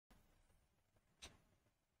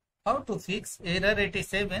How to fix error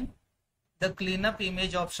 87? The cleanup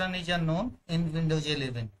image option is unknown in Windows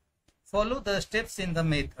 11. Follow the steps in the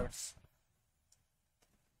methods.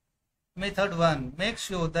 Method 1. Make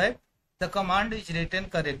sure that the command is written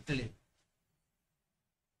correctly.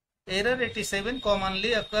 Error 87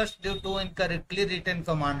 commonly occurs due to incorrectly written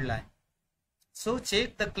command line. So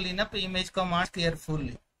check the cleanup image command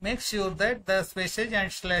carefully. Make sure that the spaces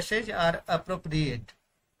and slashes are appropriate.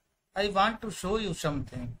 I want to show you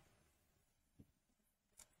something.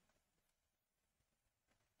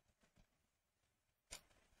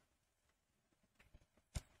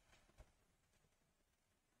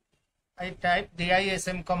 I typed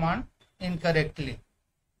DISM command incorrectly.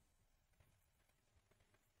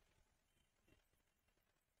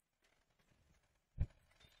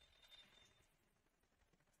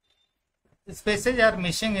 The spaces are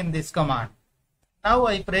missing in this command. Now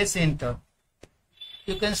I press enter.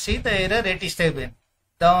 You can see the error 87.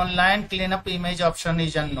 The online cleanup image option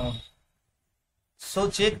is unknown. So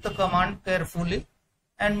check the command carefully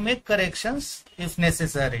and make corrections if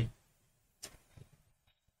necessary.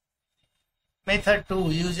 Method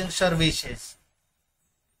 2. Using services.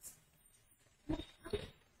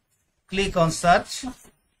 Click on search.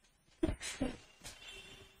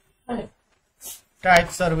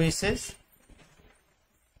 Type services.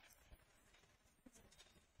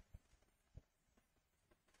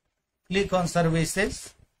 Click on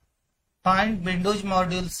services. Find Windows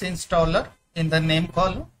Modules Installer in the name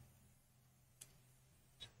column.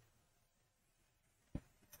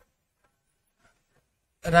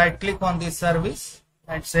 Right click on the service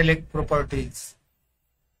and select properties.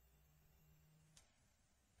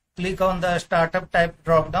 Click on the startup type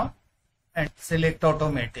drop down and select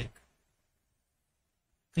automatic.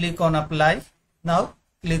 Click on apply. Now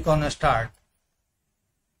click on start.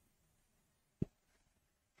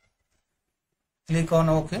 Click on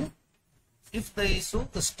OK. If the issue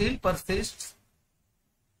still persists,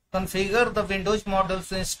 configure the Windows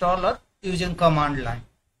Modules Installer using command line.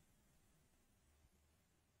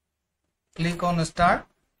 Click on start,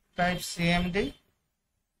 type CMD,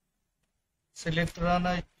 select run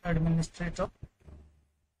as administrator,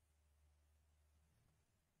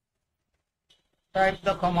 type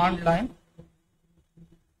the command line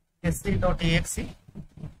sc.exe,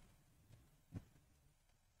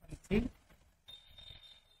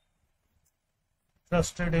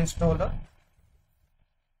 trusted installer,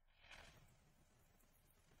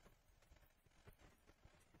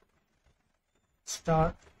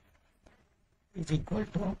 start is equal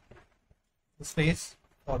to space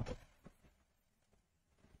auto.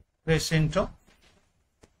 Press enter.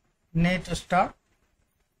 Net start.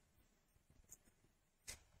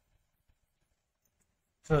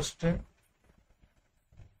 Trusted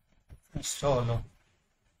installer.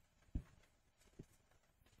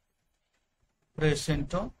 Press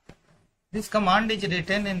enter. This command is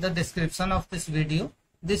written in the description of this video.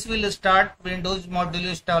 This will start Windows Module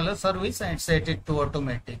Installer service and set it to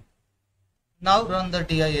automatic. Now run the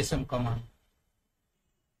DISM command.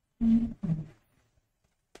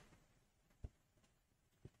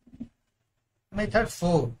 Method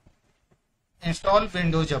 4. Install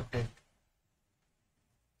Windows Update.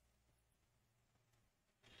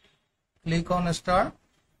 Click on Start.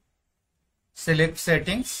 Select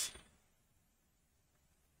Settings.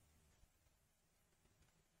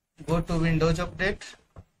 Go to Windows Update.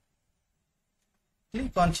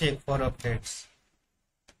 Click on Check for updates.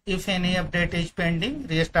 If any update is pending,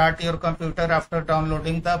 restart your computer after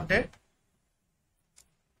downloading the update.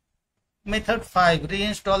 Method 5.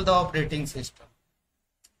 Reinstall the operating system.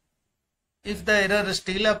 If the error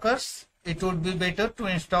still occurs, it would be better to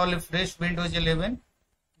install a fresh Windows 11.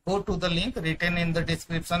 Go to the link written in the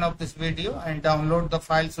description of this video and download the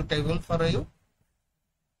file suitable for you.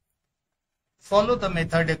 Follow the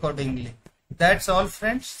method accordingly. That's all,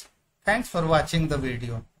 friends. Thanks for watching the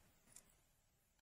video.